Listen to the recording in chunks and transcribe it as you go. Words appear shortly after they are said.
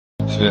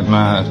bit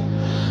mad.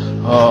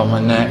 Oh, my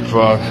neck,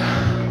 bro.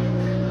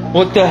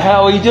 What the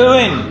hell are you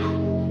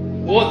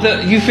doing? What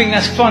the? You think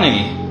that's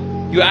funny?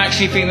 You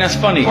actually think that's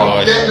funny,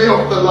 guys? Get me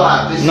off the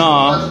live. This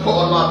nah,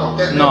 bruv,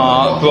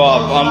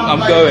 I'm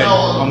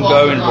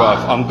going,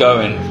 bruv, I'm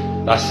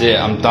going. That's it,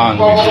 I'm done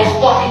bro, with you.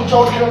 I'm fucking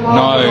joking around.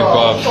 No,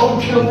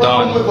 bruv, I'm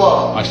done.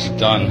 I'm Actually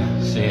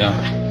done. See ya.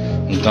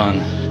 I'm done.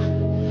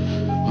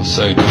 I'm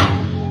so done.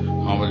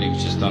 I can't believe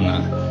he's just done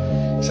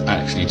that. It's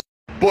actually.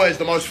 Boys,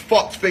 the most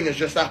fucked thing has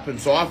just happened.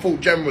 So I thought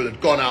General had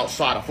gone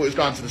outside. I thought he was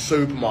going to the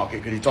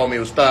supermarket because he told me he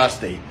was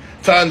thirsty.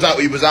 Turns out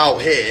he was out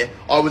here.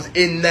 I was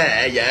in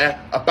there, yeah,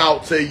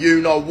 about to,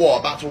 you know what,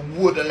 about to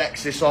wood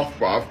Alexis off,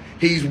 bruv.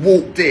 He's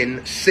walked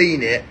in,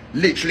 seen it,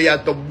 literally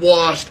had the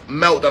worst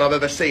meltdown I've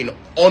ever seen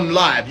on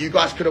live. You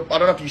guys could have, I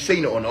don't know if you've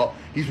seen it or not.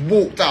 He's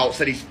walked out,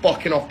 said he's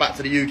fucking off back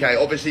to the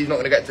UK. Obviously, he's not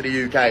going to get to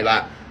the UK,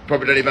 like,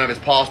 probably don't even have his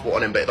passport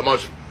on him, but the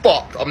most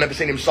fucked, I've never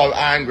seen him so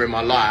angry in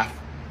my life.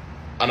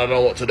 And I don't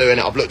know what to do in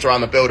it. I've looked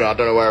around the building, I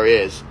don't know where he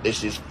is.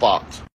 This is fucked.